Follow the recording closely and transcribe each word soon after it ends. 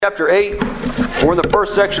Chapter 8, we're in the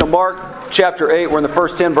first section of Mark chapter 8. We're in the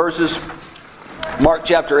first 10 verses. Mark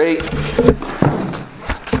chapter 8.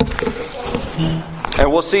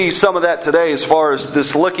 And we'll see some of that today as far as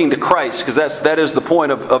this looking to Christ, because that is the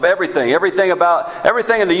point of everything. Everything in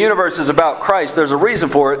the universe is about Christ. There's a reason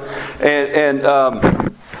for it. And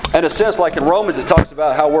in a sense, like in Romans, it talks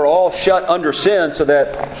about how we're all shut under sin so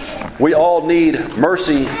that we all need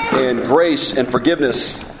mercy and grace and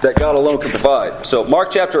forgiveness that God alone can provide. So, Mark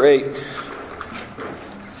chapter 8. All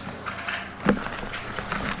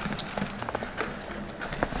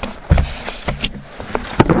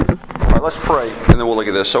right, let's pray, and then we'll look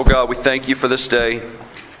at this. Oh God, we thank you for this day.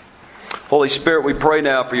 Holy Spirit, we pray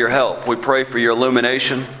now for your help. We pray for your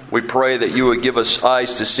illumination. We pray that you would give us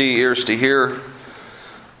eyes to see, ears to hear.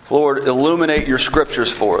 Lord, illuminate your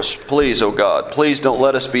scriptures for us. Please, oh God, please don't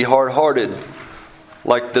let us be hard-hearted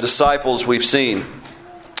like the disciples we've seen.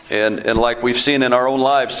 And like we've seen in our own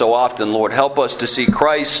lives so often, Lord, help us to see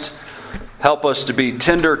Christ. Help us to be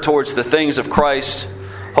tender towards the things of Christ.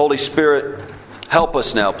 Holy Spirit, help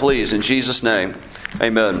us now, please, in Jesus' name.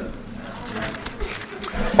 Amen.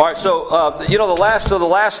 All right, so the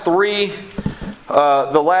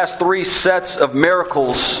last three sets of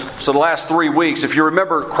miracles. So the last 3 weeks, if you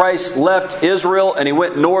remember, Christ left Israel and he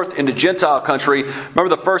went north into Gentile country. Remember,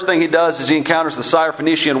 the first thing he does is he encounters the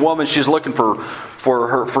Syrophoenician woman. She's looking for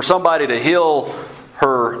somebody to heal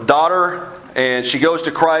her daughter. And she goes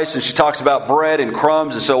to Christ and she talks about bread and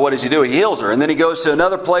crumbs. And so what does he do? He heals her. And then he goes to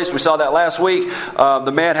another place. We saw that last week.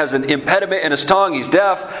 The man has an impediment in his tongue. He's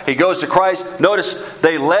deaf. He goes to Christ. Notice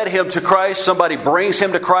they led him to Christ. Somebody brings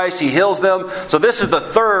him to Christ. He heals them. So this is the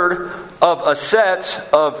third of a set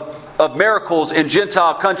of miracles in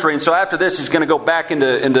Gentile country. And so after this, he's going to go back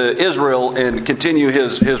into Israel and continue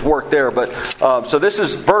his work there. But so this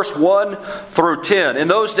is verse 1 through 10. In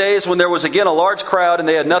those days, when there was again a large crowd and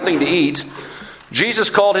they had nothing to eat, Jesus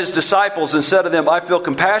called his disciples and said to them, I feel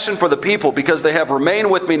compassion for the people because they have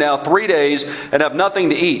remained with me now 3 days and have nothing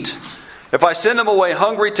to eat. If I send them away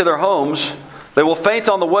hungry to their homes, they will faint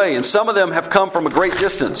on the way, and some of them have come from a great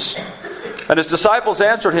distance. And his disciples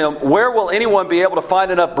answered him, where will anyone be able to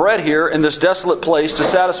find enough bread here in this desolate place to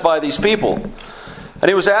satisfy these people? And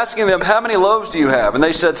he was asking them, how many loaves do you have? And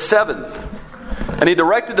they said, 7. And he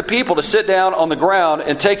directed the people to sit down on the ground,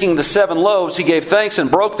 and taking the 7 loaves, he gave thanks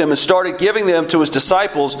and broke them and started giving them to his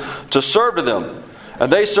disciples to serve to them.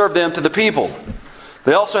 And they served them to the people.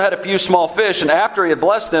 They also had a few small fish, and after he had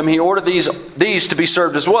blessed them, he ordered these to be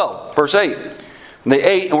served as well. Verse 8. And they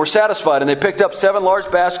ate and were satisfied, and they picked up 7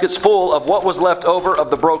 large baskets full of what was left over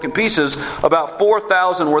of the broken pieces. About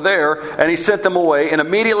 4,000 were there, and he sent them away. And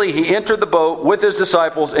immediately he entered the boat with his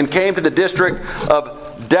disciples and came to the district of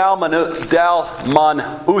Dalmanutha.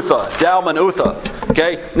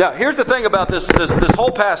 Okay? Now, here's the thing about this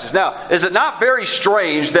whole passage. Now, is it not very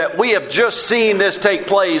strange that we have just seen this take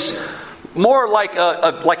place more like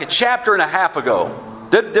a chapter and a half ago?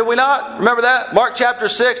 Did we not? Remember that? Mark chapter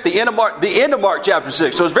 6, the end of Mark chapter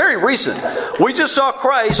 6. So it's very recent. We just saw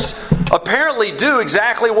Christ apparently do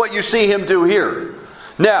exactly what you see him do here.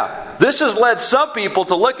 Now, this has led some people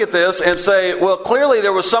to look at this and say, well, clearly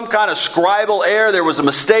there was some kind of scribal error. There was a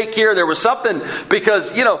mistake here. There was something,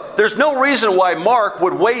 because, there's no reason why Mark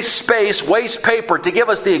would waste space, waste paper to give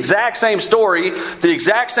us the exact same story, the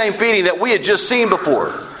exact same feeding that we had just seen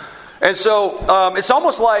before. And so it's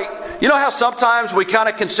almost like, how sometimes we kind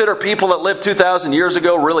of consider people that lived 2,000 years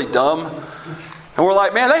ago really dumb? And we're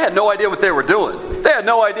like, man, they had no idea what they were doing. They had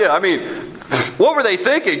no idea. I mean, what were they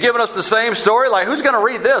thinking? Giving us the same story? Like, who's going to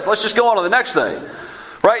read this? Let's just go on to the next thing.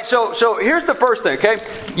 Right? So here's the first thing, okay?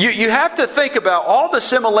 You have to think about all the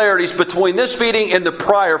similarities between this feeding and the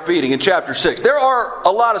prior feeding in chapter 6. There are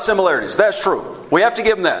a lot of similarities. That's true. We have to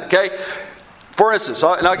give them that, okay? For instance,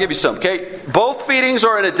 and I'll give you some, okay? Both feedings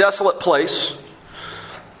are in a desolate place.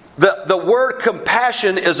 The word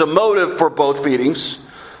compassion is a motive for both feedings.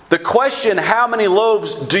 The question, how many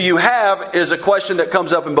loaves do you have, is a question that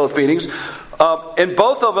comes up in both feedings. In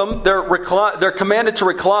both of them, they're commanded to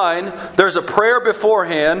recline. There's a prayer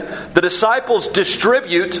beforehand. The disciples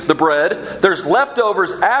distribute the bread. There's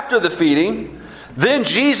leftovers after the feeding. Then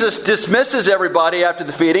Jesus dismisses everybody after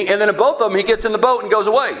the feeding. And then in both of them, he gets in the boat and goes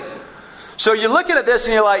away. So you're looking at this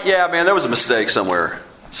and you're like, yeah, man, there was a mistake somewhere.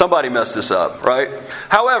 Somebody messed this up, right?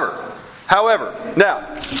 However,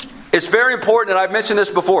 now, it's very important, and I've mentioned this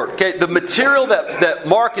before, okay? The material that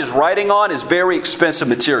Mark is writing on is very expensive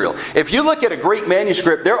material. If you look at a Greek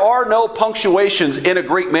manuscript, there are no punctuations in a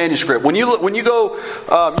Greek manuscript. When you go,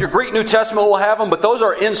 your Greek New Testament will have them, but those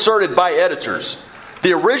are inserted by editors.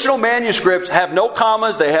 The original manuscripts have no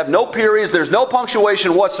commas, they have no periods, there's no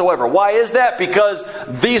punctuation whatsoever. Why is that? Because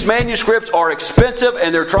these manuscripts are expensive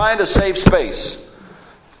and they're trying to save space.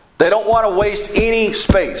 They don't want to waste any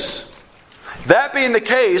space. That being the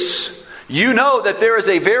case, you know that there is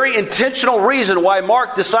a very intentional reason why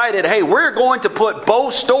Mark decided, hey, we're going to put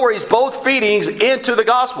both stories, both feedings into the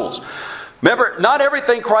Gospels. Remember, not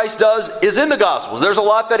everything Christ does is in the Gospels. There's a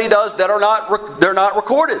lot that He does that they're not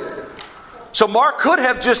recorded. So Mark could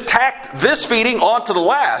have just tacked this feeding onto the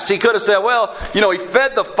last. He could have said, well, He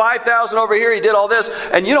fed the 5,000 over here, He did all this,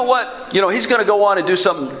 and you know what? He's going to go on and do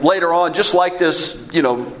something later on just like this,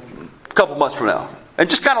 a couple months from now. And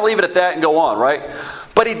just kind of leave it at that and go on, right?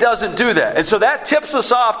 But He doesn't do that. And so that tips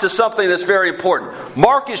us off to something that's very important.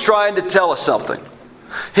 Mark is trying to tell us something.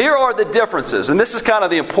 Here are the differences, and this is kind of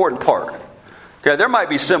the important part. Okay, there might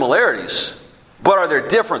be similarities, but are there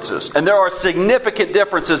differences? And there are significant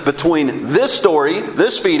differences between this story,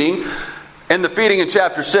 this feeding, and the feeding in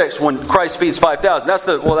chapter 6 when Christ feeds 5,000. That's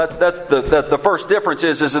the first difference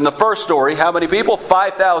is in the first story, how many people?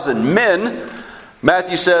 5,000 men.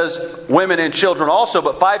 Matthew says women and children also,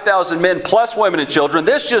 but 5,000 men plus women and children.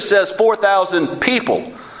 This just says 4,000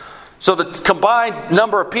 people. So the combined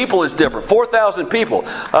number of people is different. 4,000 people.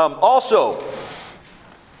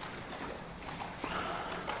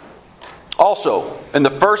 Also, in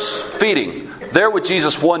the first feeding, they're with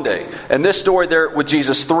Jesus one day. In this story, they're with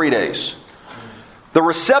Jesus 3 days. The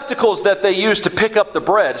receptacles that they use to pick up the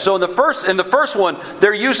bread. So in the first one,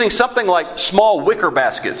 they're using something like small wicker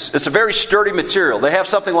baskets. It's a very sturdy material. They have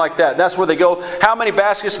something like that. That's where they go. How many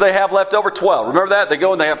baskets do they have left over? 12. Remember that? They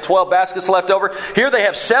go and they have 12 baskets left over. Here they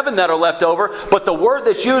have 7 that are left over. But the word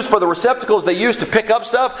that's used for the receptacles they use to pick up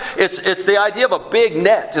stuff, it's the idea of a big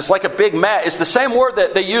net. It's like a big mat. It's the same word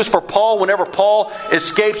that they use for Paul whenever Paul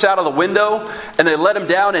escapes out of the window and they let him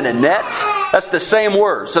down in a net. That's the same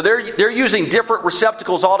word. So they're using different receptacles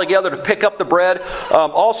all together to pick up the bread.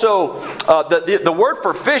 The word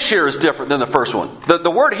for fish here is different than the first one.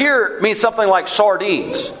 The word here means something like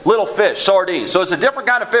sardines, little fish, sardines. So it's a different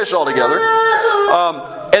kind of fish altogether.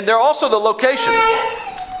 And they're also the location.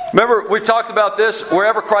 Remember, we've talked about this.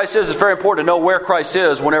 Wherever Christ is, it's very important to know where Christ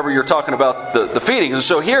is whenever you're talking about the feedings. And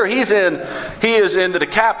so here he is in the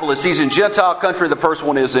Decapolis. He's in Gentile country. The first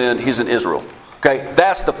one he's in Israel. Okay,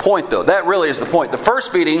 that's the point though. That really is the point. The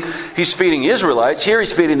first feeding, he's feeding Israelites. Here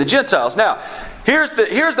he's feeding the Gentiles. Now, here's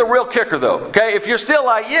the real kicker though. Okay, if you're still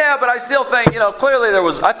like, yeah, but I still think, clearly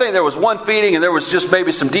I think there was one feeding and there was just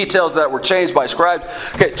maybe some details that were changed by scribes.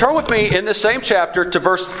 Okay, turn with me in this same chapter to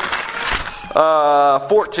verse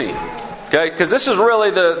 14. Okay, because this is really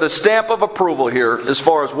the stamp of approval here as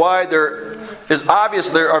far as why there is obvious,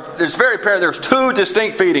 it's very apparent there's 2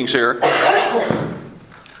 distinct feedings here.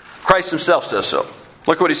 Christ Himself says so.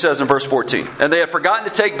 Look what He says in verse 14. And they had forgotten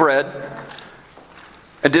to take bread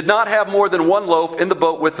and did not have more than 1 loaf in the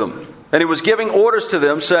boat with them. And He was giving orders to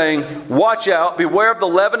them, saying, watch out, beware of the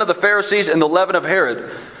leaven of the Pharisees and the leaven of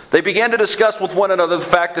Herod. They began to discuss with one another the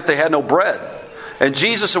fact that they had no bread. And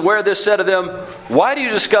Jesus, aware of this, said to them, why do you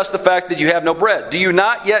discuss the fact that you have no bread? Do you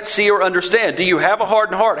not yet see or understand? Do you have a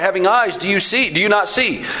hardened heart? Having eyes, do you not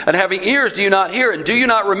see? And having ears, do you not hear? And do you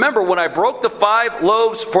not remember when I broke the 5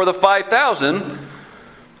 loaves for the 5,000?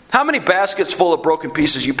 How many baskets full of broken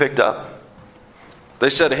pieces you picked up?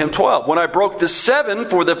 They said to Him, 12. When I broke the 7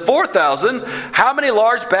 for the 4,000, how many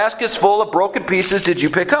large baskets full of broken pieces did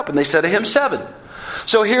you pick up? And they said to Him, 7.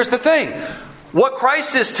 So here's the thing. What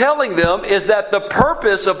Christ is telling them is that the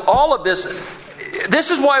purpose of all of this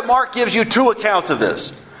is why Mark gives you 2 accounts of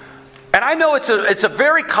this. And I know this is a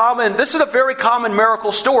very common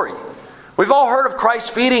miracle story. We've all heard of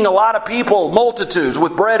Christ feeding a lot of people, multitudes,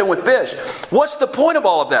 with bread and with fish. What's the point of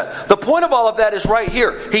all of that? The point of all of that is right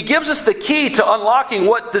here. He gives us the key to unlocking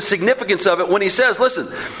what the significance of it when He says, listen,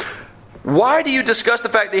 why do you discuss the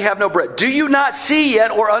fact that you have no bread? Do you not see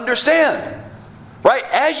yet or understand? Right?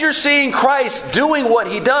 As you're seeing Christ doing what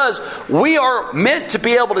He does, we are meant to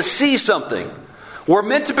be able to see something. We're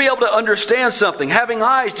meant to be able to understand something. Having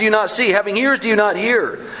eyes, do you not see? Having ears, do you not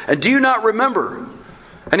hear? And do you not remember?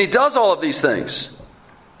 And He does all of these things.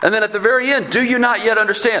 And then at the very end, do you not yet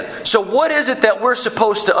understand? So what is it that we're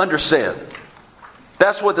supposed to understand?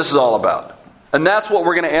 That's what this is all about. And that's what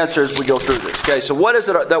we're going to answer as we go through this. Okay, so what is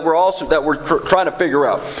it that we're trying to figure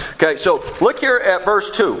out? Okay, so look here at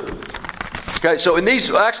verse 2. Okay, so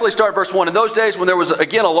actually start verse 1. In those days when there was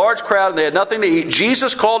again a large crowd and they had nothing to eat,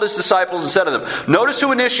 Jesus called His disciples and said to them, notice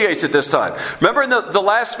who initiates it this time. Remember in the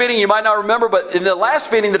last feeding, you might not remember, but in the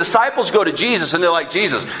last feeding, the disciples go to Jesus and they're like,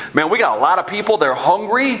 Jesus, man, we got a lot of people. They're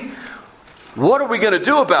hungry. what are we going to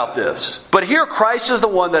do about this? But here Christ is the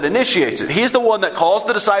one that initiates it. He's the one that calls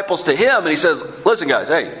the disciples to him and he says, listen guys,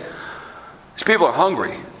 hey, these people are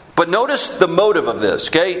hungry. But notice the motive of this,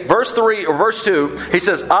 okay? Verse 3 or verse 2, he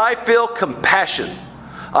says, I feel compassion.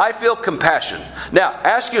 I feel compassion. Now,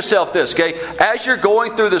 ask yourself this, okay? As you're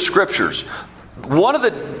going through the scriptures, one of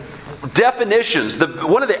the definitions,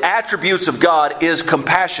 one of the attributes of God is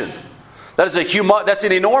compassion. That's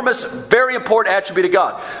an enormous, very important attribute of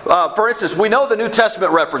God. For instance, we know the New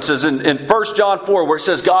Testament references in 1 John 4 where it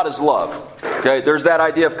says God is love. Okay, there's that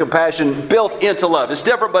idea of compassion built into love. It's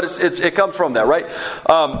different, but it comes from that, right?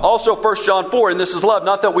 Also 1 John 4, and this is love,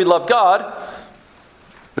 not that we love God,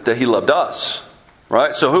 but that He loved us.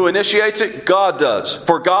 Right? So who initiates it? God does.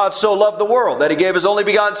 For God so loved the world that He gave His only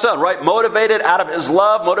begotten Son. Right? Motivated out of His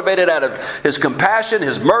love, motivated out of His compassion,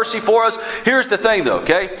 His mercy for us. Here's the thing though,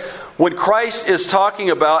 okay? When Christ is talking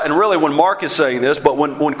about, and really when Mark is saying this, but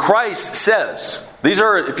when Christ says, these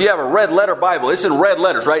are, if you have a red letter Bible, it's in red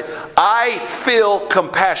letters, right? I feel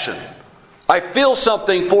compassion. I feel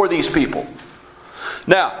something for these people.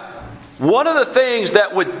 Now, one of the things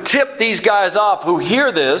that would tip these guys off who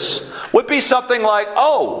hear this would be something like,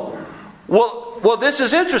 oh, well, this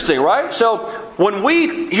is interesting, right? So when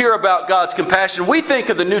we hear about God's compassion, we think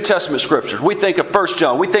of the New Testament scriptures. We think of 1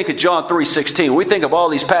 John. We think of John 3:16. We think of all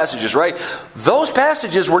these passages, right? Those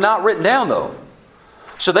passages were not written down, though.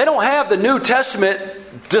 So they don't have the New Testament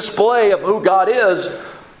display of who God is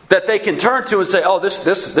that they can turn to and say, oh,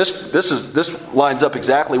 this lines up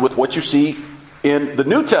exactly with what you see in the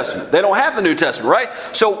New Testament. They don't have the New Testament, right?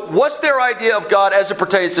 So what's their idea of God as it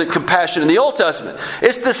pertains to compassion in the Old Testament?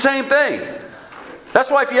 It's the same thing. That's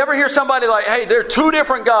why if you ever hear somebody like, hey, there are two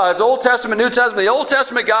different gods, Old Testament, New Testament. The Old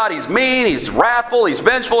Testament God, He's mean, He's wrathful, He's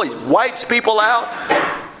vengeful, He wipes people out.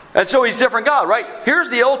 And so He's different God, right? Here's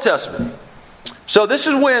the Old Testament. So this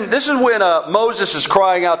is when Moses is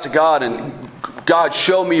crying out to God and God,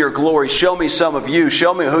 show me your glory, show me some of you,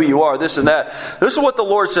 show me who you are, this and that. This is what the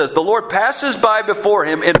Lord says. The Lord passes by before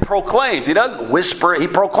him and proclaims. He doesn't whisper, He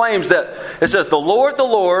proclaims that. It says, the Lord,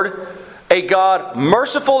 a God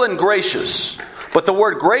merciful and gracious. But the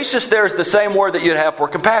word gracious there is the same word that you'd have for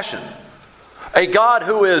compassion. A God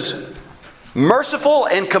who is merciful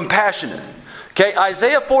and compassionate. Okay,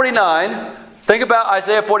 Isaiah 49. Think about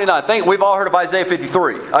Isaiah 49. We've all heard of Isaiah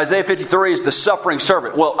 53. Isaiah 53 is the suffering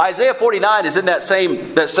servant. Well, Isaiah 49 is in that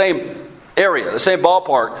same area, the same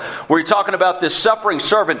ballpark, where you're talking about this suffering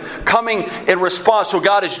servant coming in response. So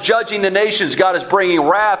God is judging the nations. God is bringing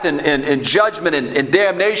wrath and judgment and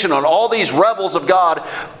damnation on all these rebels of God.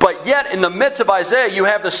 But yet, in the midst of Isaiah, you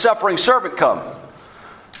have the suffering servant come.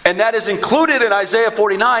 And that is included in Isaiah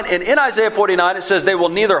 49. And in Isaiah 49 it says, they will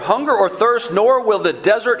neither hunger or thirst, nor will the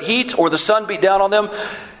desert heat or the sun beat down on them.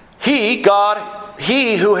 He, God,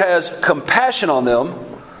 He who has compassion on them,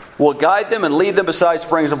 will guide them and lead them beside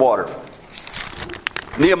springs of water.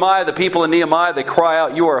 Nehemiah, the people in Nehemiah, they cry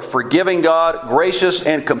out, you are a forgiving God, gracious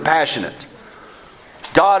and compassionate.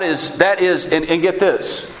 God is, and get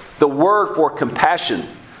this, the word for compassion,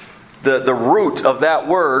 the root of that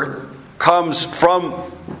word comes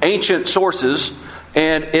from ancient sources,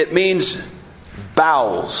 and it means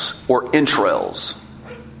bowels or entrails.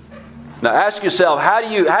 Now ask yourself, how do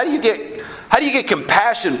you get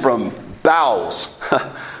compassion from bowels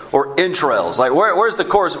or entrails? Like where's the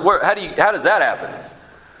course? How does that happen?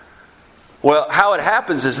 Well, how it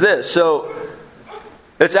happens is this. So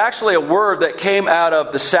it's actually a word that came out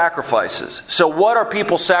of the sacrifices. So what are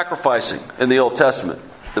people sacrificing in the Old Testament?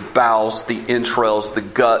 The bowels, the entrails, the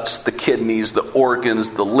guts, the kidneys, the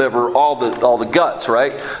organs, the liver, all the guts,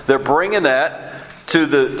 right? They're bringing that to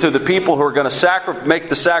the people who are going to make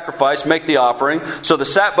the sacrifice, make the offering.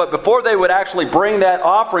 But before they would actually bring that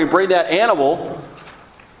offering, bring that animal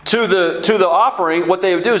to the offering, what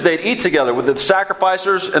they would do is they'd eat together with the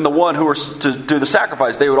sacrificers and the one who were to do the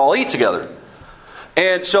sacrifice. They would all eat together.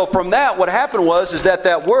 And so from that, what happened was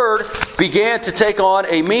that word began to take on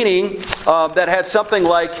a meaning that had something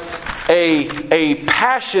like a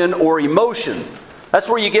passion or emotion. That's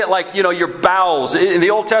where you get your bowels. In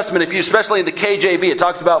the Old Testament, especially in the KJV, it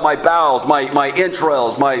talks about my bowels, my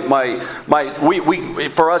entrails, for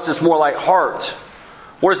us it's more like heart.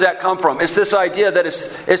 Where does that come from? It's this idea that it's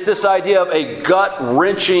this idea of a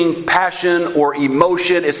gut-wrenching passion or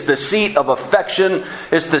emotion. It's the seat of affection.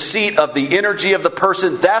 It's the seat of the energy of the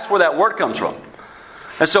person. That's where that word comes from.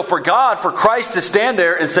 And so for Christ to stand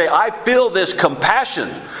there and say, I feel this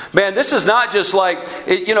compassion. Man, this is not just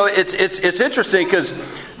it's interesting because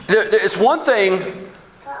it's one thing.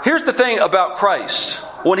 Here's the thing about Christ.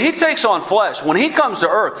 When he takes on flesh, when he comes to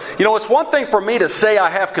earth, it's one thing for me to say I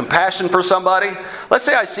have compassion for somebody. Let's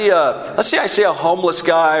say I see a homeless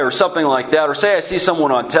guy or something like that, or say I see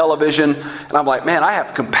someone on television, and I'm like, man, I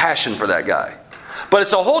have compassion for that guy. But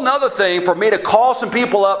it's a whole nother thing for me to call some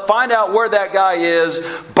people up, find out where that guy is,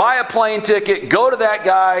 buy a plane ticket, go to that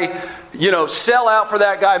guy, sell out for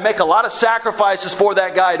that guy, make a lot of sacrifices for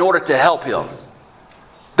that guy in order to help him.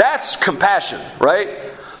 That's compassion, right?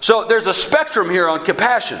 So there's a spectrum here on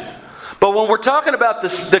compassion. But when we're talking about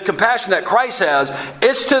the compassion that Christ has,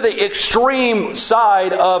 it's to the extreme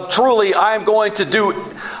side of truly I'm going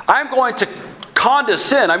to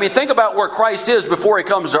condescend. I mean, think about where Christ is before he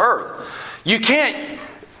comes to earth. You can't,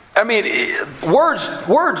 words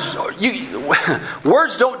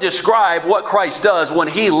don't describe what Christ does when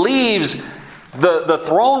he leaves the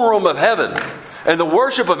throne room of heaven and the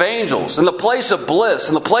worship of angels and the place of bliss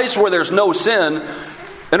and the place where there's no sin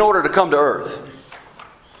in order to come to earth.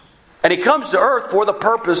 And he comes to earth for the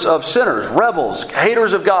purpose of sinners, rebels,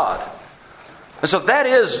 haters of God. And so that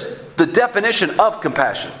is the definition of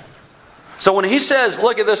compassion. So when he says,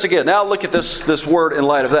 look at this again. Now look at this word in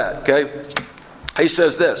light of that. Okay? He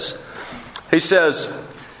says this. He says,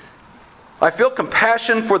 I feel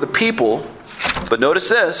compassion for the people. But notice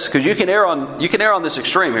this, because you can err on this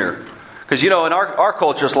extreme here. Because in our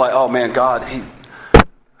culture it's like, oh man, God, hey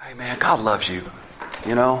man, God loves you.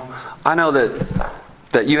 I know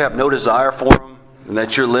that you have no desire for him, and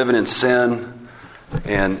that you're living in sin,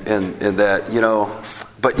 and that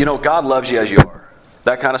but God loves you as you are.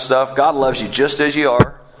 That kind of stuff. God loves you just as you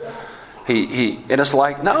are. And it's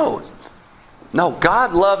like, no,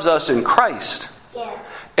 God loves us in Christ. Yeah.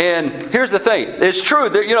 And here's the thing. It's true.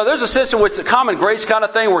 There's a sense in which the common grace kind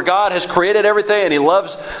of thing where God has created everything and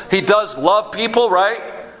He does love people, right?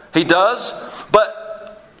 He does. But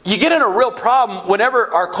you get in a real problem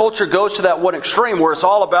whenever our culture goes to that one extreme where it's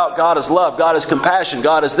all about God is love, God is compassion,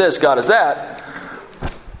 God is this, God is that.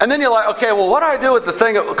 And then you're like, okay, well, what do I do with the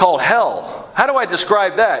thing called hell? How do I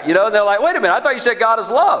describe that? And they're like, wait a minute, I thought you said God is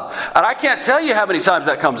love. And I can't tell you how many times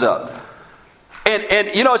that comes up. And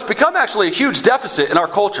it's become actually a huge deficit in our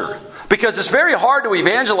culture. Because it's very hard to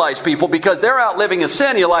evangelize people because they're out living in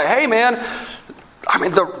sin. You're like, hey man,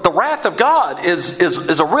 the wrath of God is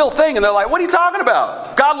a real thing. And they're like, what are you talking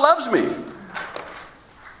about? God loves me.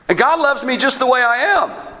 And God loves me just the way I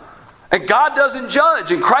am. And God doesn't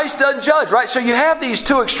judge. And Christ doesn't judge, right? So you have these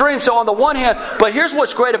two extremes. So on the one hand, but here's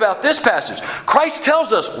what's great about this passage. Christ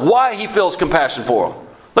tells us why he feels compassion for them.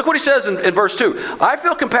 Look what he says in verse 2. I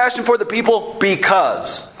feel compassion for the people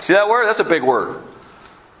because. See that word? That's a big word.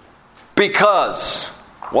 Because.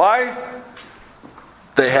 Why?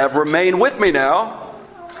 They have remained with me now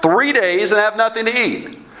 3 days and have nothing to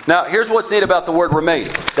eat. Now, here's what's neat about the word remain.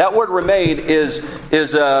 That word remain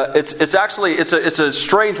it's a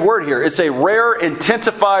strange word here. It's a rare,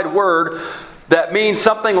 intensified word that means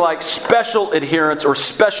something like special adherence or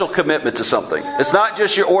special commitment to something. It's not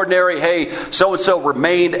just your ordinary, hey, so-and-so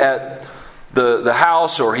remained at the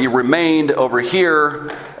house, or he remained over here,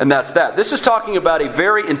 and that's that. This is talking about a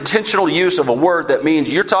very intentional use of a word that means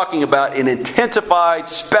you're talking about an intensified,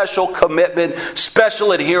 special commitment,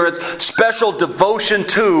 special adherence, special devotion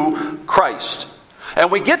to Christ.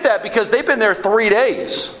 And we get that because they've been there 3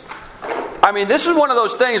 days. This is one of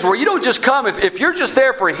those things where you don't just come, if you're just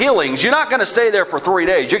there for healings, you're not going to stay there for 3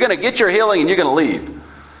 days. You're going to get your healing and you're going to leave.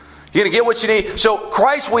 You're going to get what you need. So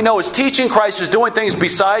Christ, we know, is teaching. Christ is doing things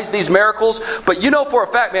besides these miracles. But for a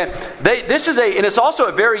fact, man, and it's also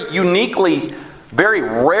a very uniquely, very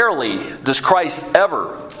rarely does Christ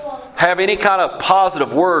ever have any kind of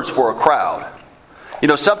positive words for a crowd.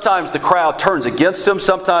 Sometimes the crowd turns against him.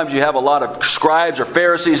 Sometimes you have a lot of scribes or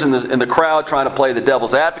Pharisees in the crowd trying to play the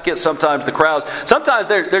devil's advocate. Sometimes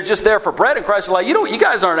they're just there for bread. And Christ is like, you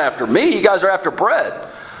guys aren't after me. You guys are after bread.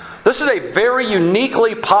 This is a very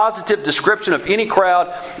uniquely positive description of any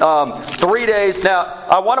crowd. 3 days. Now,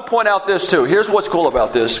 I want to point out this too. Here's what's cool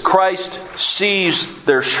about this. Christ sees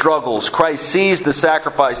their struggles. Christ sees the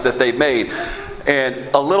sacrifice that they've made. And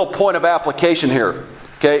a little point of application here.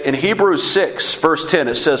 Okay, in Hebrews 6, verse 10,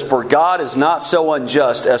 it says, for God is not so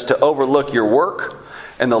unjust as to overlook your work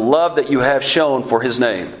and the love that you have shown for his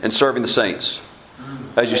name in serving the saints,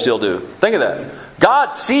 as you still do. Think of that.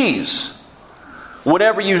 God sees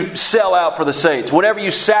whenever you sell out for the saints, whenever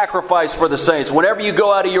you sacrifice for the saints, whenever you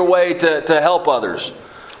go out of your way to help others,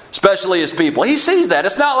 especially his people. He sees that.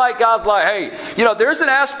 It's not like God's like, hey, there's an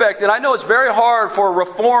aspect, and I know it's very hard for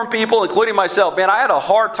Reformed people, including myself. Man, I had a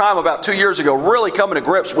hard time about 2 years ago really coming to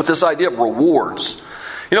grips with this idea of rewards.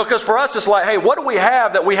 Because for us it's like, hey, what do we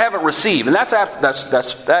have that we haven't received? And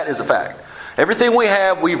that is a fact. Everything we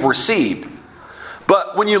have, we've received.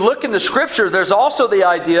 But when you look in the Scripture, there's also the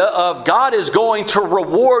idea of God is going to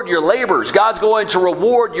reward your labors. God's going to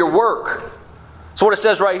reward your work. That's what it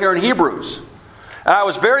says right here in Hebrews. And I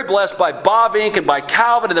was very blessed by Bavinck and by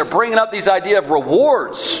Calvin, and they're bringing up these idea of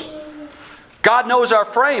rewards. God knows our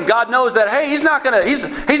frame. God knows that, hey, He's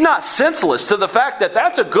not senseless to the fact that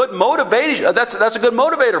that's a good motivation. That's a good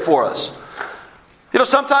motivator for us. You know,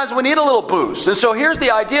 sometimes we need a little boost. And so here's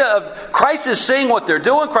the idea of Christ is seeing what they're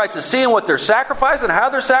doing. Christ is seeing what they're sacrificing, how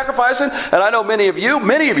they're sacrificing. And I know many of you,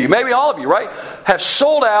 maybe all of you, right, have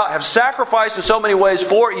sold out, have sacrificed in so many ways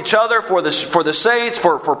for each other, for the saints,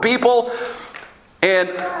 for people. And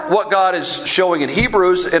what God is showing in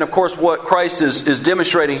Hebrews, and of course what Christ is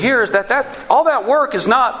demonstrating here, is that all that work is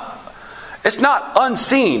not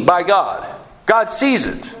unseen by God. God sees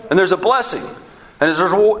it, and there's a blessing, and there's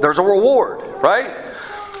a reward, right?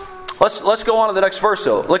 Let's go on to the next verse,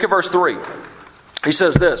 though. Look at verse 3. He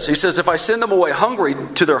says this. He says, if I send them away hungry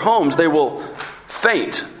to their homes, they will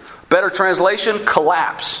faint. Better translation,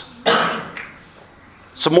 collapse.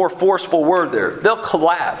 It's a more forceful word there. They'll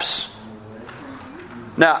collapse.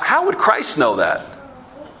 Now, how would Christ know that?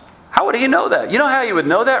 How would He know that? You know how He would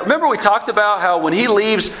know that? Remember we talked about how when He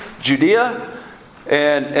leaves Judea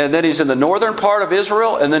and then He's in the northern part of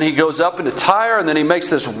Israel, and then He goes up into Tyre, and then He makes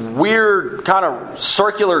this weird kind of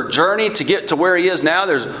circular journey to get to where He is now.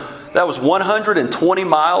 That was 120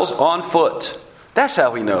 miles on foot. That's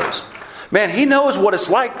how He knows. Man, He knows what it's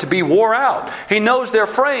like to be wore out. He knows their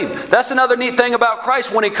frame. That's another neat thing about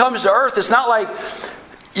Christ. When He comes to earth, it's not like,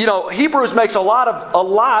 you know, Hebrews makes a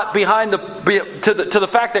lot behind to the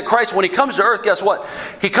fact that Christ, when He comes to earth, guess what?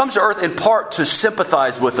 He comes to earth in part to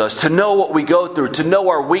sympathize with us, to know what we go through, to know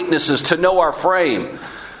our weaknesses, to know our frame.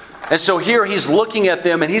 And so here He's looking at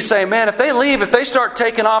them and He's saying, man, if they leave, if they start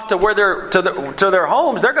taking off to where to their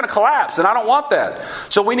homes, they're going to collapse, and I don't want that.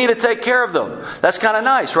 So we need to take care of them. That's kind of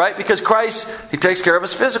nice, right? Because Christ, He takes care of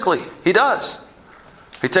us physically. He does.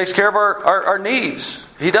 He takes care of our needs.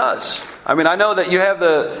 He does. I mean, I know that you have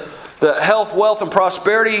the health, wealth, and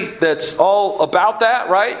prosperity that's all about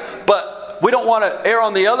that, right? But we don't want to err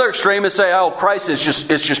on the other extreme and say, oh, Christ is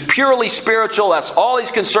just purely spiritual. That's all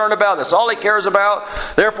He's concerned about. That's all He cares about.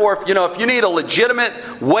 Therefore, if you need a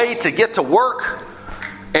legitimate way to get to work,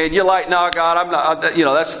 and you're like, no, God, I'm not.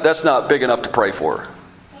 That's not big enough to pray for.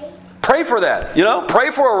 Pray for that.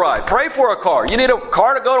 Pray for a ride. Pray for a car. You need a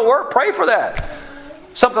car to go to work. Pray for that.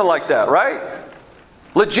 Something like that, right?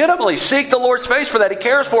 Legitimately seek the Lord's face for that. He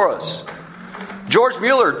cares for us. George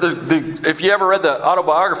Mueller, if you ever read the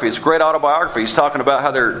autobiography, it's a great autobiography. He's talking about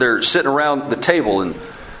how they're sitting around the table, and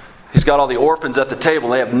he's got all the orphans at the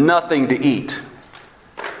table, and they have nothing to eat.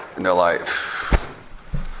 And they're like,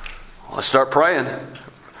 let's start praying.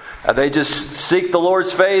 And they just seek the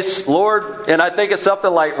Lord's face, Lord. And I think it's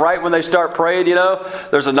something like right when they start praying,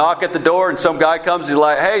 there's a knock at the door and some guy comes. He's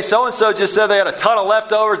like, hey, so-and-so just said they had a ton of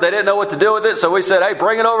leftovers. They didn't know what to do with it. So we said, hey,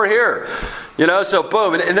 bring it over here. So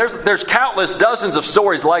boom. And there's countless dozens of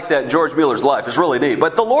stories like that in George Mueller's life. It's really neat.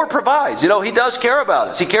 But the Lord provides. He does care about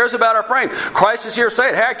us. He cares about our frame. Christ is here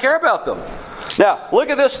saying, hey, I care about them. Now,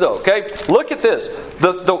 look at this though, okay? Look at this.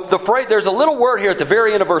 The phrase, there's a little word here at the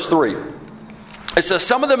very end of verse 3. It says,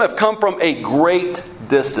 some of them have come from a great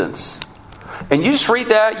distance. And you just read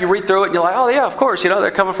that, you read through it, and you're like, oh yeah, of course,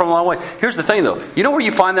 they're coming from a long way. Here's the thing though. You know where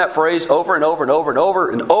you find that phrase over and over and over and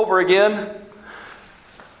over and over again?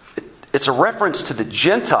 It's a reference to the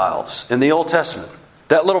Gentiles in the Old Testament.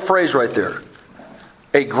 That little phrase right there.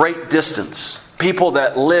 A great distance. People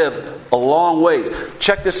that live a long ways.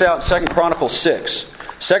 Check this out in 2 Chronicles 6.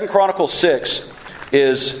 2 Chronicles 6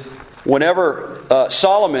 is whenever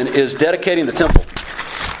Solomon is dedicating the temple.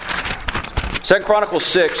 2 Chronicles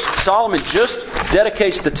 6, Solomon just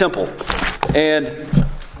dedicates the temple. And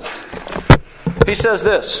he says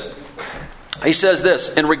this. He says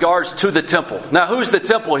this in regards to the temple. Now, who's the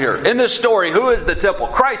temple here? In this story, who is the temple?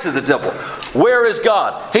 Christ is the temple. Where is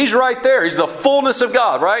God? He's right there. He's the fullness of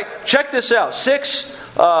God, right? Check this out.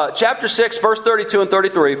 Chapter 6, verse 32 and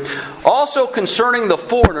 33. Also concerning the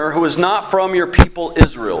foreigner who is not from your people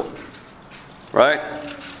Israel. Right?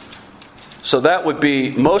 So that would be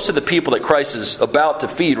most of the people that Christ is about to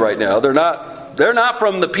feed right now. They're not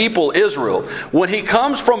from the people Israel. When He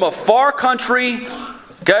comes from a far country,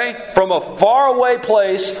 okay, from a faraway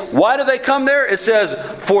place, why do they come there? It says,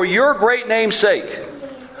 for your great name's sake.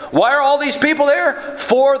 Why are all these people there?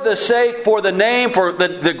 For the sake, for the name, for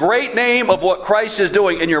the great name of what Christ is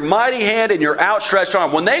doing in your mighty hand and your outstretched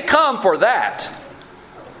arm. When they come for that,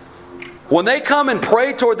 when they come and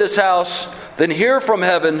pray toward this house, then hear from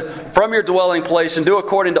heaven, from your dwelling place, and do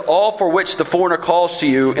according to all for which the foreigner calls to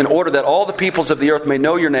you, in order that all the peoples of the earth may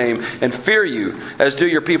know your name and fear you, as do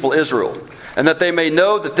your people Israel, and that they may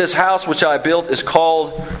know that this house which I built is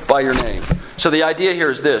called by your name. So the idea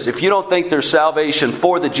here is this: if you don't think there's salvation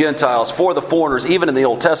for the Gentiles, for the foreigners, even in the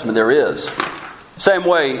Old Testament, there is. Same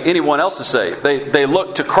way anyone else is saved. They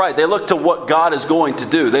look to Christ. They look to what God is going to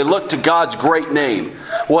do. They look to God's great name.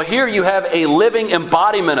 Well, here you have a living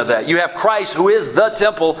embodiment of that. You have Christ, who is the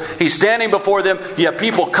temple. He's standing before them. You have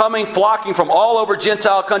people coming, flocking from all over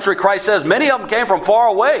Gentile country. Christ says many of them came from far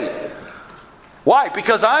away. Why?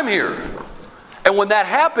 Because I'm here. And when that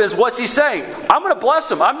happens, what's he saying? I'm going to bless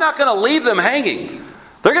them. I'm not going to leave them hanging.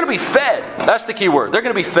 They're going to be fed. That's the key word. They're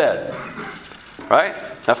going to be fed. Right?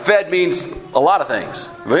 Now, fed means a lot of things.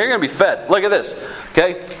 But you're going to be fed. Look at this.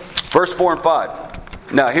 Okay? Verse 4 and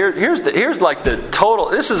 5. Now, here's like the total.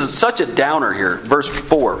 This is such a downer here. Verse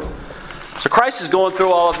 4. So Christ is going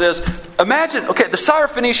through all of this. Imagine, okay, the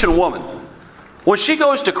Syrophoenician woman, when she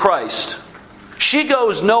goes to Christ, she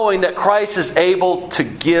goes knowing that Christ is able to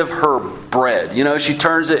give her bread. You know, she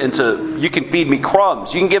turns it into, you can feed me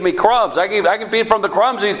crumbs. You can give me crumbs. I can feed from the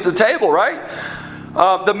crumbs at the table, right?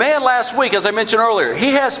 The man last week, as I mentioned earlier,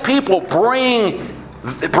 he has people bring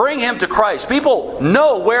him to Christ. People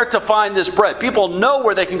know where to find this bread. People know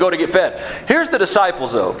where they can go to get fed. Here's the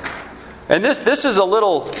disciples, though. And this is a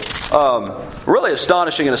little really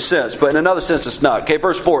astonishing in a sense, but in another sense it's not. Okay,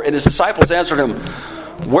 verse 4. And his disciples answered him,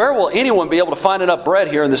 "Where will anyone be able to find enough bread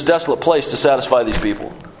here in this desolate place to satisfy these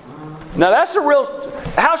people?" Now that's a real...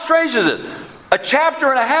 How strange is this? A chapter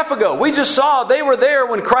and a half ago, we just saw they were there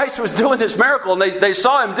when Christ was doing this miracle, and they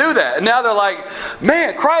saw him do that. And now they're like,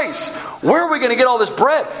 man, Christ, where are we going to get all this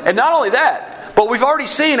bread? And not only that, but we've already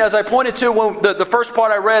seen, as I pointed to when the first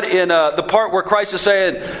part I read in the part where Christ is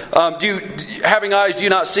saying, having eyes do you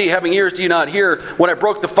not see, having ears do you not hear, when I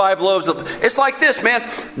broke the 5 loaves. It's like this, man.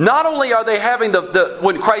 Not only are they having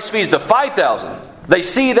when Christ feeds the 5,000, they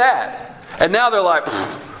see that. And now they're like,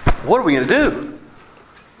 what are we going to do?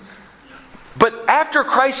 But after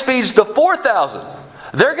Christ feeds the 4,000,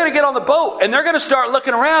 they're going to get on the boat and they're going to start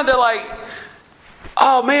looking around. They're like,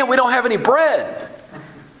 oh man, we don't have any bread.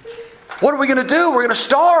 What are we going to do? We're going to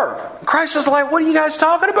starve. Christ is like, what are you guys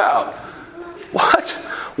talking about? What?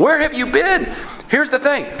 Where have you been? Here's the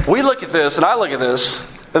thing. We look at this and I look at this,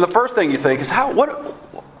 and the first thing you think is, how do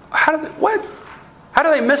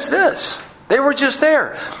they miss this? They were just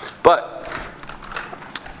there. But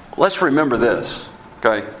let's remember this,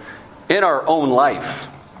 okay? In our own life,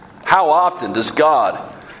 how often does God,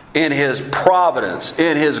 in His providence,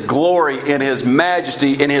 in His glory, in His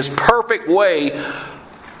majesty, in His perfect way,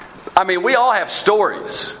 I mean, we all have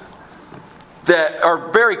stories that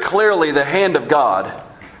are very clearly the hand of God.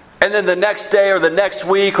 And then the next day or the next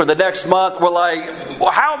week or the next month, we're like,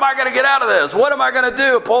 well, how am I going to get out of this? What am I going to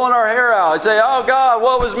do? Pulling our hair out and say, oh God,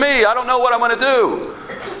 woe is me. I don't know what I'm going to do.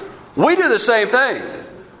 We do the same thing.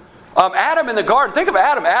 Adam in the garden, think of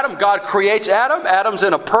Adam. God creates Adam. Adam's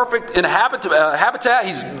in a perfect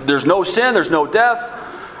habitat. There's no sin, there's no death.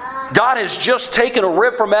 God has just taken a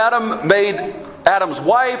rib from Adam, made Adam's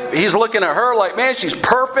wife. He's looking at her like, man, she's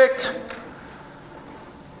perfect.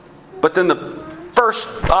 But then the first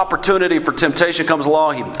opportunity for temptation comes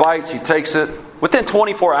along. He bites, he takes it. Within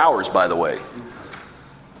 24 hours, by the way,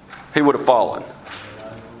 he would have fallen.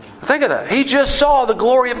 Think of that. He just saw the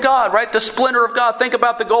glory of God, right? The splendor of God. Think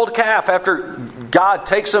about the gold calf after God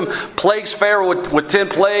takes him, plagues Pharaoh with 10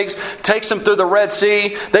 plagues, takes him through the Red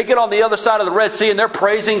Sea. They get on the other side of the Red Sea and they're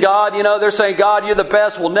praising God. You know, they're saying, God, you're the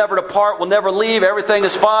best. We'll never depart. We'll never leave. Everything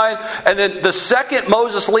is fine. And then the second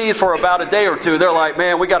Moses leaves for about a day or two, they're like,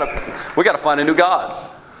 man, we got to find a new God.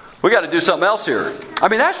 We got to do something else here. I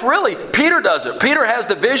mean, that's really, Peter does it. Peter has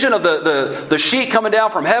the vision of the sheet coming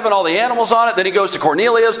down from heaven, all the animals on it. Then he goes to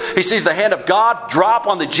Cornelius. He sees the hand of God drop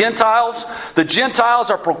on the Gentiles. The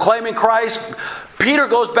Gentiles are proclaiming Christ. Peter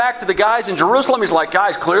goes back to the guys in Jerusalem. He's like,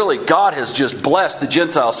 guys, clearly God has just blessed the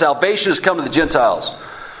Gentiles. Salvation has come to the Gentiles.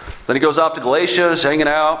 Then he goes off to Galatia, hanging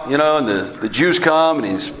out, and the Jews come, and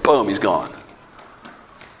he's gone.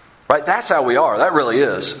 Right? That's how we are. That really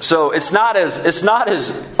is. So it's not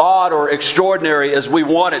as odd or extraordinary as we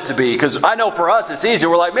want it to be. Because I know for us it's easy.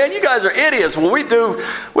 We're like, man, you guys are idiots. When we do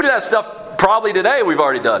that stuff probably today, we've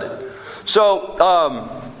already done it. So,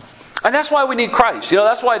 and that's why we need Christ.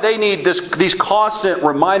 That's why they need these constant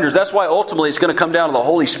reminders. That's why ultimately it's going to come down to the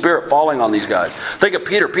Holy Spirit falling on these guys. Think of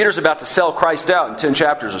Peter. Peter's about to sell Christ out in 10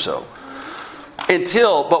 chapters or so.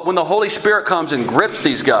 but when the Holy Spirit comes and grips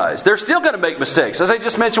these guys, they're still going to make mistakes. As I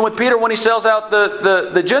just mentioned with Peter when he sells out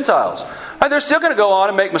the Gentiles. They're still going to go on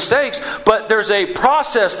and make mistakes, but there's a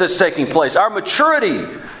process that's taking place. Our maturity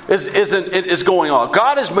is going on.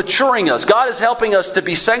 God is maturing us. God is helping us to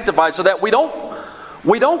be sanctified so that we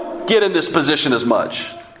don't get in this position as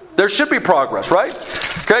much. There should be progress, right?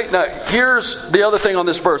 Okay, now here's the other thing on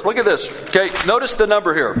this verse. Look at this. Okay, notice the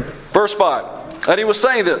number here. Verse 5. And he was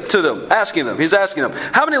saying to them, he's asking them,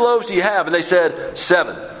 how many loaves do you have? And they said,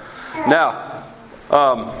 7. Now,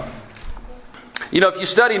 if you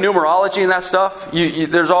study numerology and that stuff,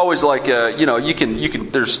 there's always like, there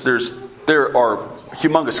are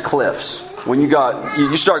humongous cliffs. When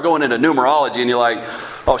you start going into numerology and you're like,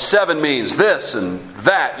 7 means this and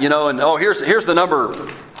that, and here's the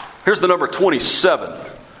number 27.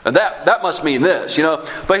 And that must mean this,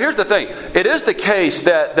 But here's the thing. It is the case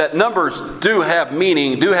that numbers do have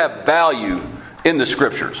meaning, do have value in the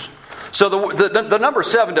Scriptures. So the number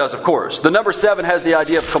 7 does, of course. The number 7 has the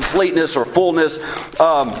idea of completeness or fullness.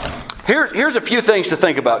 Here's a few things to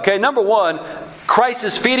think about. Okay, number 1, Christ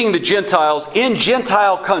is feeding the Gentiles in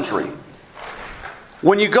Gentile country.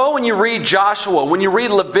 When you go and you read Joshua, when you read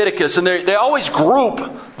Leviticus, and they always group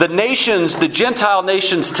the nations, the Gentile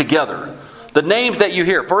nations together. The names that you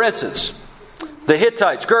hear, for instance, the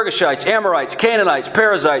Hittites, Girgashites, Amorites, Canaanites,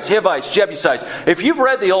 Perizzites, Hivites, Jebusites. If you've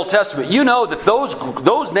read the Old Testament, you know that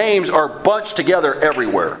those names are bunched together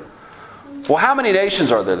everywhere. Well, how many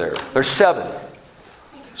nations are there? There's 7.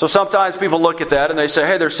 So sometimes people look at that and they say,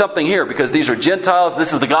 hey, there's something here because these are Gentiles.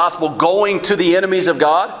 This is the gospel going to the enemies of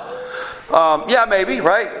God. Yeah, maybe,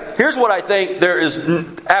 right? Here's what I think there is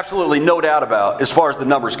absolutely no doubt about as far as the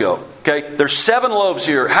numbers go. Okay, there's 7 loaves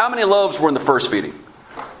here. How many loaves were in the first feeding?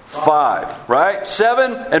 5, right?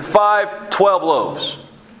 7 and 5, 12 loaves.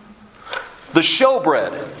 The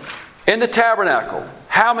showbread in the tabernacle.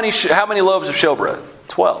 How many loaves of showbread?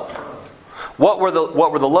 12. What were the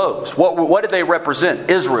loaves? What did they represent?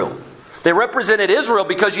 Israel. They represented Israel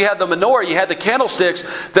because you had the menorah, you had the candlesticks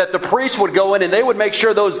that the priests would go in and they would make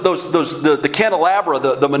sure the candelabra,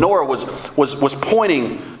 the menorah was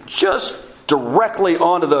pointing just directly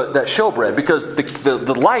onto that showbread because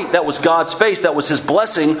the light, that was God's face, that was His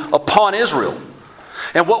blessing upon Israel.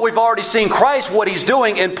 And what we've already seen Christ, what He's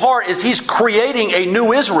doing in part is He's creating a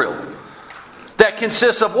new Israel that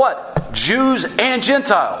consists of what? Jews and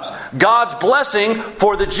Gentiles. God's blessing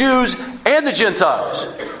for the Jews and the Gentiles.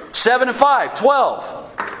 7 and 5,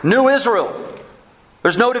 12. New Israel.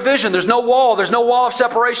 There's no division. There's no wall. There's no wall of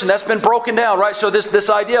separation. That's been broken down, right? So this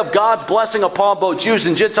idea of God's blessing upon both Jews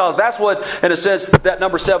and Gentiles, that's what, in a sense, that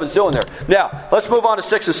number 7 is doing there. Now, let's move on to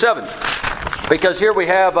 6 and 7. Because here we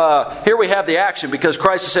have the action. Because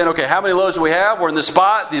Christ is saying, okay, how many loaves do we have? We're in this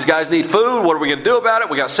spot. These guys need food. What are we going to do about it?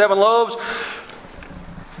 We got 7 loaves.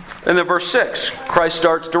 And then verse 6, Christ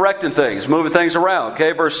starts directing things, moving things around.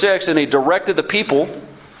 Okay, verse 6, and He directed the people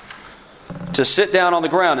to sit down on the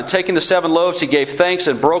ground. And taking the 7 loaves, He gave thanks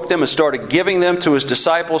and broke them and started giving them to His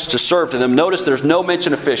disciples to serve to them. Notice there's no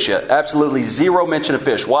mention of fish yet. Absolutely zero mention of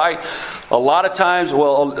fish. Why? A lot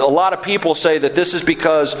of people say that this is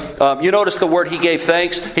because, you notice the word He gave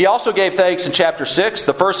thanks. He also gave thanks in chapter 6,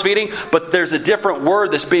 the first feeding, but there's a different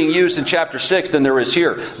word that's being used in chapter 6 than there is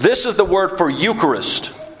here. This is the word for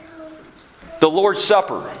Eucharist, the Lord's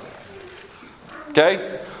Supper.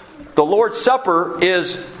 Okay? The Lord's Supper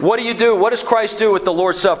is, what do you do? What does Christ do with the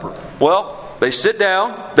Lord's Supper? Well, they sit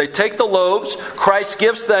down, they take the loaves, Christ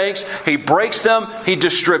gives thanks, He breaks them, He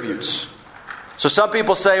distributes. So some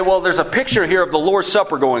people say, well, there's a picture here of the Lord's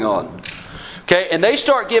Supper going on. Okay, and they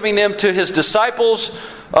start giving them to His disciples.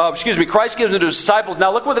 Christ gives them to His disciples.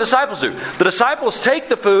 Now look what the disciples do. The disciples take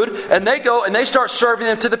the food and they go and they start serving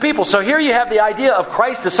them to the people. So here you have the idea of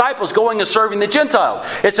Christ's disciples going and serving the Gentiles.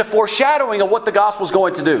 It's a foreshadowing of what the gospel is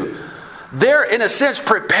going to do. They're, in a sense,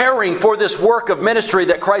 preparing for this work of ministry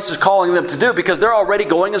that Christ is calling them to do because they're already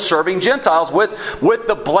going and serving Gentiles with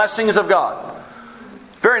the blessings of God.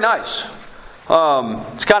 Very nice.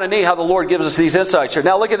 It's kind of neat how the Lord gives us these insights here.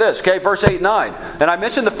 Now look at this, okay, verse 8 and 9. And I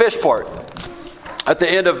mentioned the fish part. At the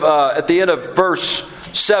end of verse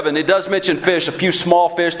 7, it does mention fish, a few small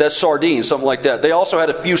fish, that's sardines, something like that. They also had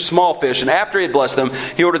a few small fish, and after He had blessed them,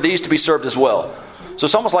 He ordered these to be served as well. So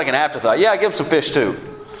it's almost like an afterthought. Yeah, give them some fish too.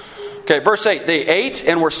 Okay, verse 8, they ate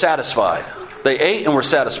and were satisfied. They ate and were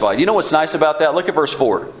satisfied. You know what's nice about that? Look at verse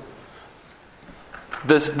 4.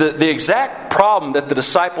 The exact problem that the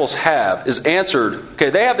disciples have is answered. Okay,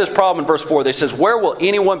 they have this problem in verse 4. They says, where will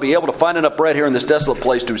anyone be able to find enough bread here in this desolate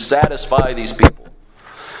place to satisfy these people?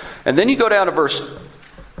 And then you go down to verse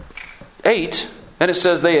 8, and it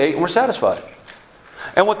says they ate and were satisfied.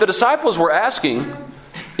 And what the disciples were asking,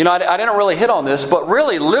 I didn't really hit on this, but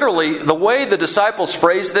really, literally, the way the disciples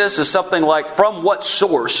phrase this is something like, from what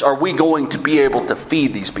source are we going to be able to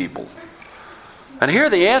feed these people? And here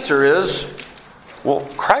the answer is, well,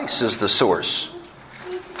 Christ is the source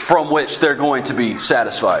from which they're going to be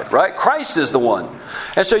satisfied, right? Christ is the one.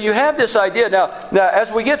 And so you have this idea. Now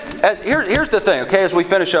as we get, here's the thing, okay, as we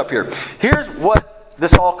finish up here. Here's what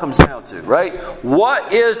this all comes down to, right?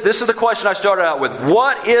 This is the question I started out with.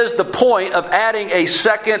 What is the point of adding a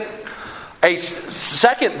second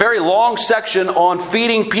very long section on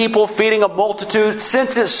feeding people, feeding a multitude,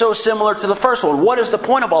 since it's so similar to the first one? What is the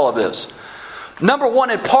point of all of this? Number one,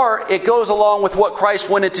 in part, it goes along with what Christ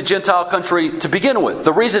went into Gentile country to begin with.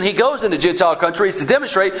 The reason He goes into Gentile country is to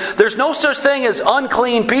demonstrate there's no such thing as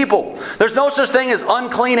unclean people. There's no such thing as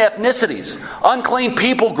unclean ethnicities, unclean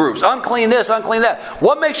people groups, unclean this, unclean that.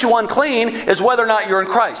 What makes you unclean is whether or not you're in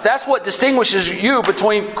Christ. That's what distinguishes you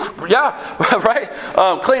between, clean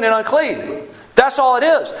and unclean. That's all it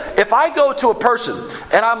is. If I go to a person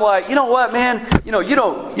and I'm like, you know what, man, you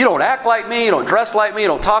don't act like me, you don't dress like me, you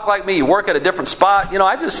don't talk like me, you work at a different spot,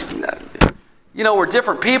 we're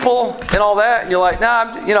different people and all that, and you're like,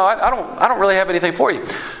 nah, I don't really have anything for you.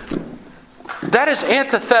 That is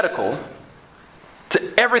antithetical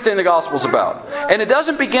to everything the gospel's about. And it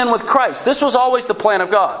doesn't begin with Christ. This was always the plan of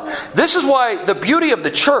God. This is why the beauty of the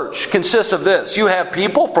church consists of this. You have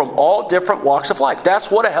people from all different walks of life. That's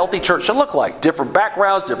what a healthy church should look like. Different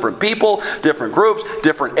backgrounds, different people, different groups,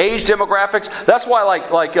 different age demographics. That's why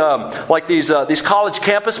like these college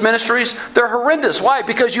campus ministries, they're horrendous. Why?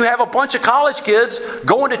 Because you have a bunch of college kids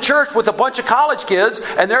going to church with a bunch of college kids,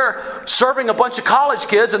 and they're serving a bunch of college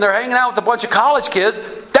kids, and they're hanging out with a bunch of college kids.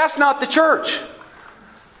 That's not the church.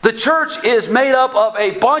 The church is made up of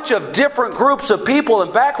a bunch of different groups of people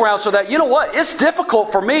and backgrounds, so that, it's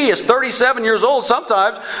difficult for me as 37 years old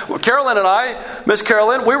sometimes. Carolyn and I, Miss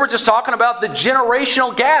Carolyn, we were just talking about the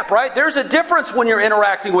generational gap, right? There's a difference when you're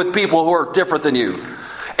interacting with people who are different than you.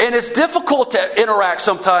 And it's difficult to interact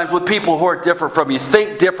sometimes with people who are different from you,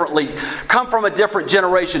 think differently, come from a different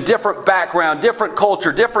generation, different background, different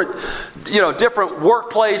culture, different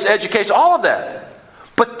workplace, education, all of that.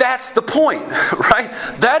 But that's the point, right?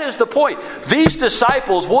 That is the point. These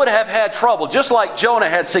disciples would have had trouble, just like Jonah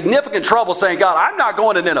had significant trouble saying, God, I'm not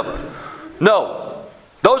going to Nineveh. No,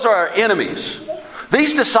 those are our enemies.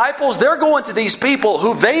 These disciples, they're going to these people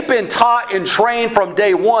who they've been taught and trained from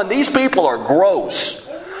day one. These people are gross.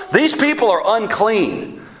 These people are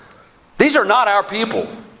unclean. These are not our people.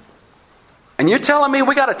 And you're telling me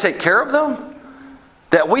we got to take care of them?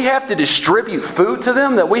 That we have to distribute food to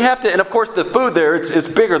them? That we have to, and of course the food there, it's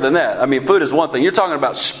bigger than that. I mean, food is one thing. You're talking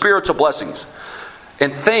about spiritual blessings.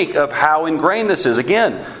 And think of how ingrained this is.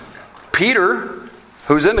 Again, Peter,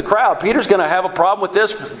 who's in the crowd, Peter's going to have a problem with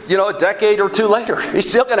this, a decade or two later. He's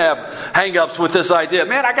still going to have hang-ups with this idea.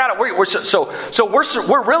 Man, I got it.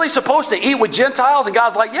 We're really supposed to eat with Gentiles? And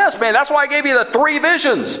God's like, yes, man, that's why I gave you the 3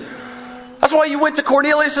 visions. That's why you went to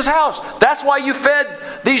Cornelius' house. That's why you fed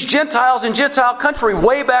these Gentiles in Gentile country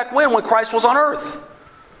way back when Christ was on earth.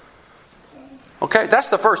 Okay, that's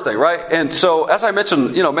the first thing, right? And so, as I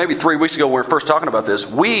mentioned, maybe 3 weeks ago when we were first talking about this,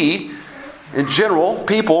 we, in general,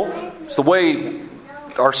 people, it's the way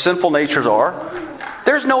our sinful natures are,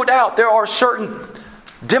 there's no doubt there are certain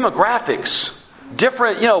demographics,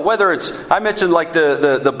 different, whether it's, I mentioned like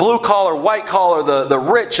the blue collar, white collar, the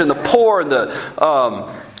rich and the poor, and the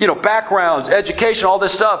backgrounds, education, all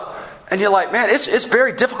this stuff. And you're like, man, it's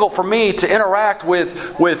very difficult for me to interact with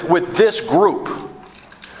this group.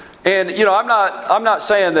 And I'm not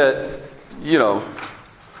saying that,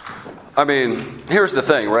 I mean, here's the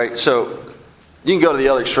thing, right? So you can go to the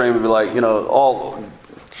other extreme and be like,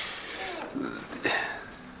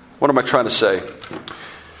 what am I trying to say?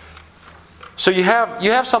 So you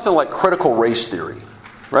have something like critical race theory,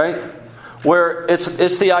 right? Where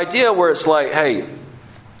it's the idea where it's like, hey,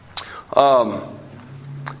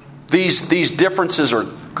 these differences are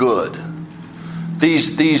good.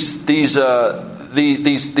 These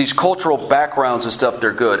cultural backgrounds and stuff,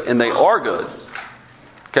 they're good, and they are good.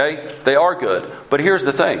 Okay, they are good. But here's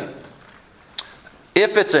the thing: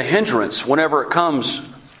 if it's a hindrance whenever it comes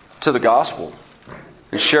to the gospel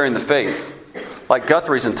and sharing the faith, like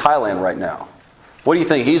Guthrie's in Thailand right now. What do you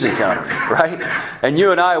think he's encountering, right? And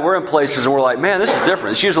you and I, we're in places and we're like, man, this is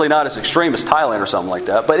different. It's usually not as extreme as Thailand or something like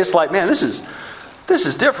that, but it's like, man, this is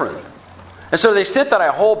different. And so to the extent that I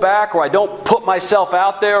hold back, or I don't put myself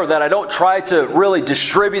out there, or that I don't try to really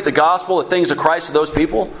distribute the gospel, the things of Christ to those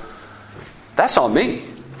people, that's on me,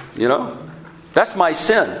 That's my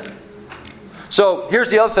sin. So here's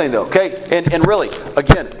the other thing, though, okay? And really,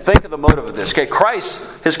 again, think of the motive of this, okay? Christ,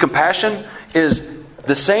 His compassion is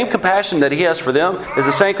the same compassion that He has for them is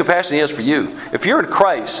the same compassion He has for you. If you're in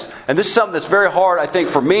Christ, and this is something that's very hard, I think,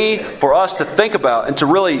 for me, for us to think about and to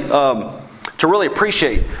really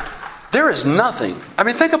appreciate, there is nothing. I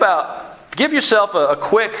mean, think about, give yourself a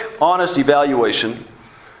quick, honest evaluation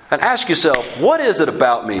and ask yourself, what is it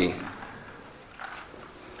about me?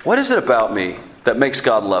 What is it about me that makes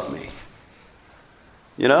God love me?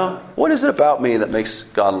 You know, what is it about me that makes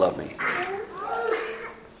God love me?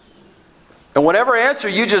 And whatever answer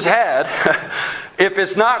you just had, if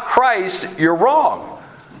it's not Christ, you're wrong.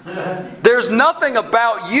 There's nothing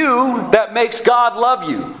about you that makes God love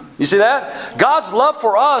you. You see that? God's love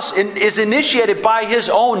for us is initiated by His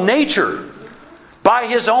own nature. By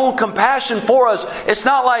His own compassion for us. It's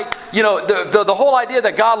not like, you know, the whole idea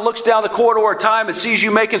that God looks down the corridor of time and sees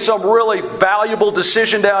you making some really valuable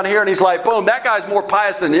decision down here and He's like, boom, that guy's more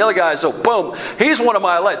pious than the other guy, so boom, he's one of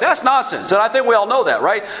my elect. That's nonsense. And I think we all know that,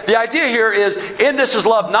 right? The idea here is, in this is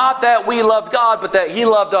love, not that we loved God, but that He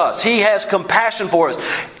loved us. He has compassion for us.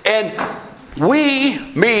 And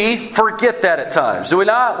we forget that at times, do we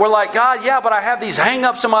not? We're like, God, yeah, but I have these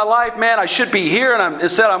hang-ups in my life, man. I should be here, and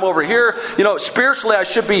instead I'm over here. You know, spiritually, I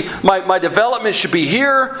should be, my development should be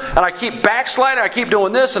here, and I keep backsliding, I keep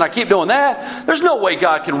doing this, and I keep doing that. There's no way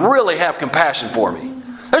God can really have compassion for me.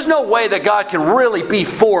 There's no way that God can really be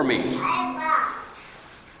for me.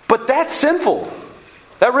 But that's sinful.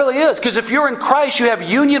 That really is. Because if you're in Christ, you have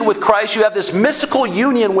union with Christ. You have this mystical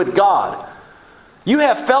union with God. You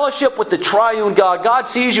have fellowship with the triune God. God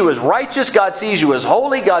sees you as righteous. God sees you as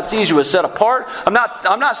holy. God sees you as set apart. I'm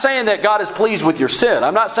not saying that God is pleased with your sin.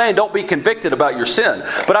 I'm not saying don't be convicted about your sin.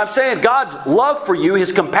 But I'm saying God's love for you,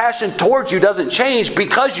 His compassion towards you doesn't change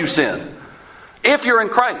because you sin. If you're in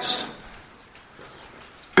Christ.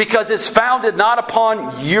 Because it's founded not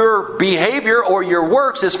upon your behavior or your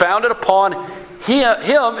works. It's founded upon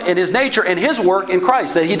Him and His nature and His work in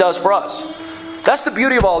Christ that He does for us. That's the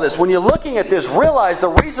beauty of all this. When you're looking at this, realize the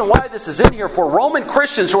reason why this is in here for Roman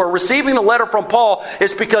Christians who are receiving the letter from Paul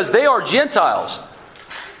is because they are Gentiles.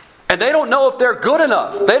 And they don't know if they're good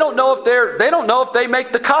enough. They don't know if they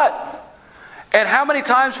make the cut. And how many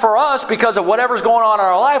times for us, because of whatever's going on in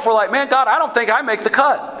our life, we're like, man, God, I don't think I make the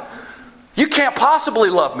cut. You can't possibly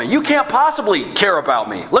love me. You can't possibly care about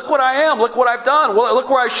me. Look what I am. Look what I've done. Look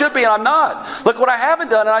where I should be and I'm not. Look what I haven't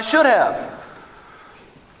done and I should have.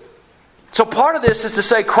 So part of this is to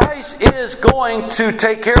say Christ is going to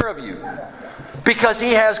take care of you because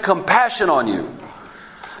He has compassion on you.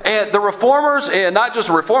 And the Reformers, and not just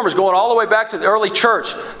the Reformers, going all the way back to the early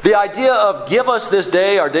church, the idea of give us this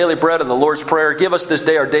day our daily bread in the Lord's Prayer, give us this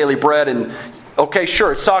day our daily bread, and okay,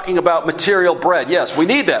 sure, it's talking about material bread. Yes, we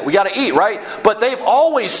need that. We got to eat, right? But they've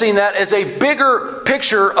always seen that as a bigger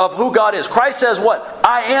picture of who God is. Christ says what?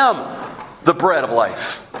 I am the bread of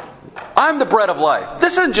life. I'm the bread of life.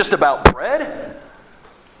 This isn't just about bread.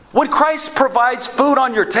 When Christ provides food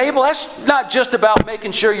on your table, that's not just about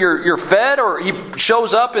making sure you're fed, or He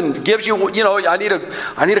shows up and gives you, I need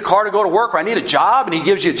a car to go to work, or I need a job, and He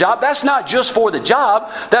gives you a job. That's not just for the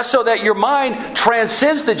job. That's so that your mind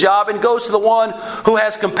transcends the job and goes to the one who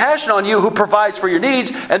has compassion on you, who provides for your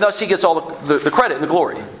needs, and thus He gets all the credit and the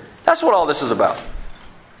glory. That's what all this is about.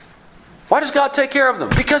 Why does God take care of them?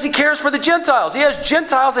 Because He cares for the Gentiles. He has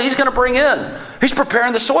Gentiles that He's going to bring in. He's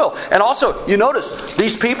preparing the soil. And also, you notice,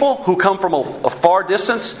 these people who come from a far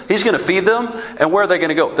distance, He's going to feed them. And where are they going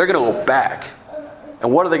to go? They're going to go back.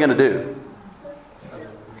 And what are they going to do?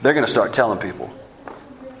 They're going to start telling people.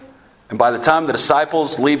 And by the time the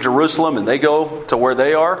disciples leave Jerusalem and they go to where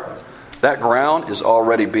they are, that ground is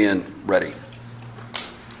already being ready.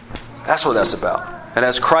 That's what that's about. And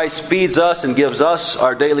as Christ feeds us and gives us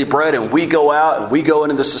our daily bread, and we go out and we go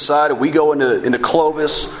into the society, we go into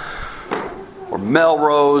Clovis or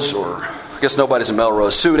Melrose, or I guess nobody's in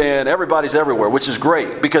Melrose, Sudan, everybody's everywhere, which is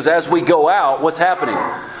great. Because as we go out, what's happening?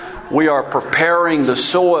 We are preparing the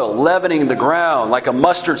soil, leavening the ground like a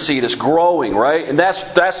mustard seed is growing, right? And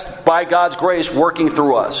that's by God's grace working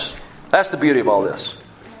through us. That's the beauty of all this.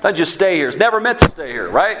 Not just stay here. It's never meant to stay here,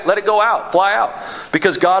 right? Let it go out, fly out.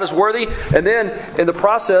 Because God is worthy. And then in the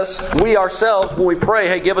process, we ourselves, when we pray,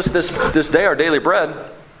 hey, give us this day our daily bread,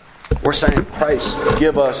 we're saying, Christ,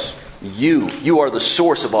 give us you. You are the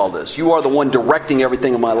source of all this. You are the one directing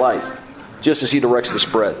everything in my life, just as He directs this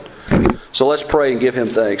bread. So let's pray and give Him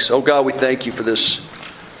thanks. Oh God, we thank You for this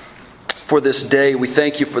day. We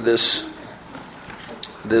thank You for this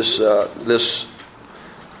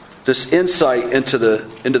insight into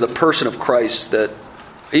the person of Christ, that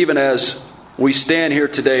even as we stand here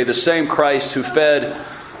today, the same Christ who fed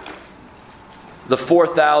the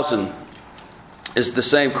 4,000 is the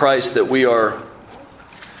same Christ that we are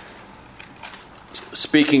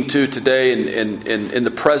speaking to today and in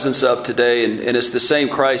the presence of today. And it's the same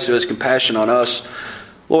Christ who has compassion on us.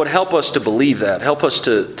 Lord, help us to believe that. Help us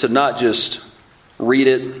to not just read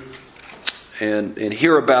it and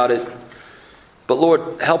hear about it, but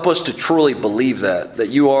Lord, help us to truly believe that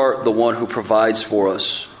you are the one who provides for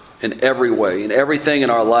us in every way, in everything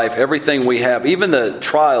in our life, everything we have, even the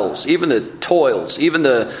trials, even the toils, even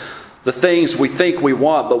the things we think we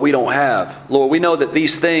want but we don't have. Lord, we know that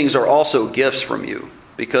these things are also gifts from you,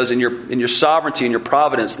 because in your sovereignty and your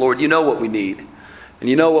providence, Lord, you know what we need and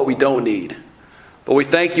you know what we don't need. But we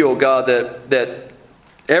thank you, oh God, that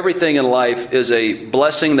everything in life is a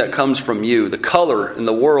blessing that comes from you. The color in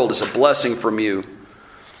the world is a blessing from you.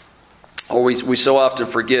 Or we so often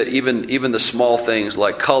forget even the small things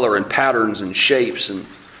like color and patterns and shapes. And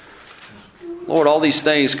Lord, all these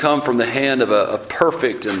things come from the hand of a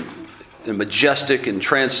perfect and majestic and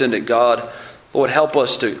transcendent God. Lord, help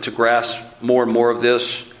us to grasp more and more of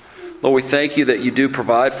this. Lord, we thank you that you do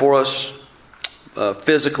provide for us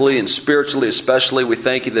physically and spiritually especially. We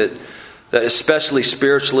thank you that especially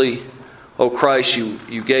spiritually, oh Christ,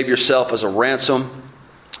 you gave yourself as a ransom,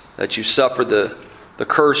 that you suffered the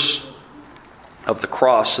curse of the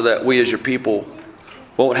cross so that we as your people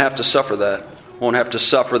won't have to suffer that, won't have to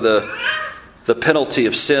suffer the penalty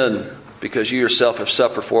of sin, because you yourself have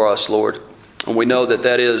suffered for us, Lord. And we know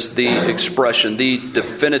that is the expression, the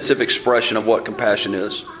definitive expression of what compassion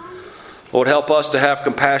is. Lord, help us to have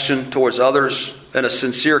compassion towards others, and a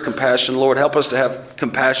sincere compassion. Lord, help us to have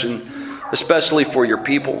compassion, especially for your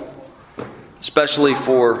people, especially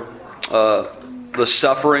for the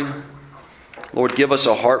suffering. Lord, give us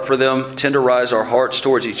a heart for them. Tenderize our hearts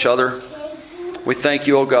towards each other. We thank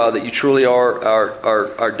you, O God, that you truly are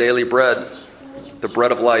our daily bread, the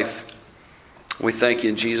bread of life. We thank you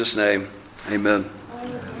in Jesus' name. Amen.